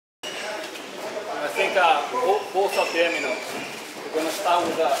think both of them, we're going to start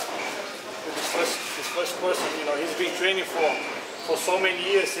with this first person. He's been training for so many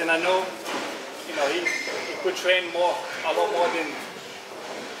years, and I know, he could train a lot more than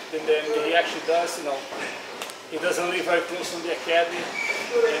he actually does. He doesn't live very close from the academy,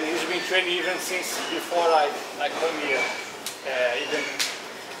 and he's been training even since before I come here. Even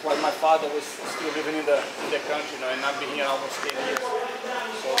when my father was still living in the country, and I've been here almost 10 years.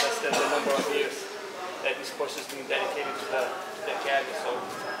 So that's the number of years that this course has been dedicated to the academy. So,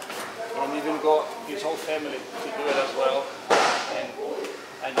 and even got his whole family to do it as well. And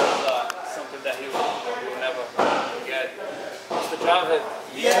I know something that he will never forget. Mr. Javed.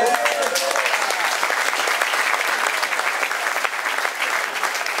 Yeah.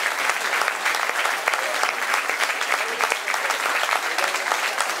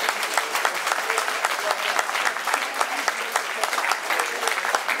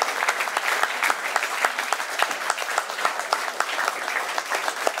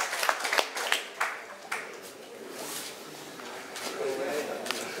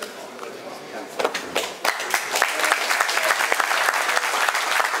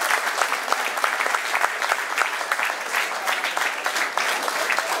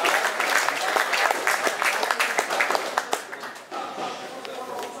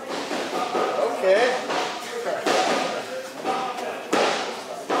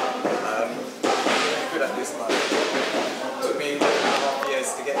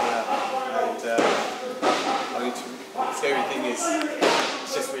 Scary thing is,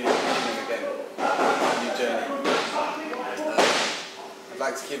 it's just really beginning again, a new journey. I'd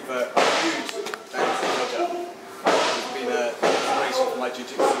like to give a huge thanks to Roger. He's been an inspiration for my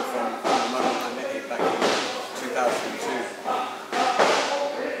jiu-jitsu from the moment I met him back in 2002.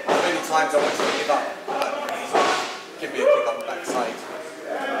 Many times I wanted to give up, but he's give me a kick up the backside.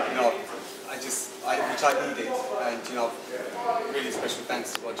 Which I needed, and really special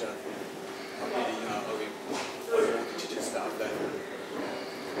thanks to Roger. I really, owe him all the jiu-jitsu that I've learned.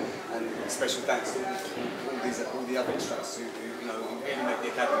 And special thanks to all the other instructors who really make the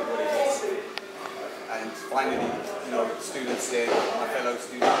academy what it is. And finally, students here, my fellow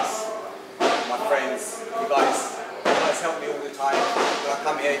students, my friends, you guys help me all the time. When I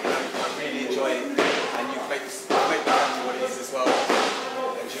come here, I really enjoy it, and you make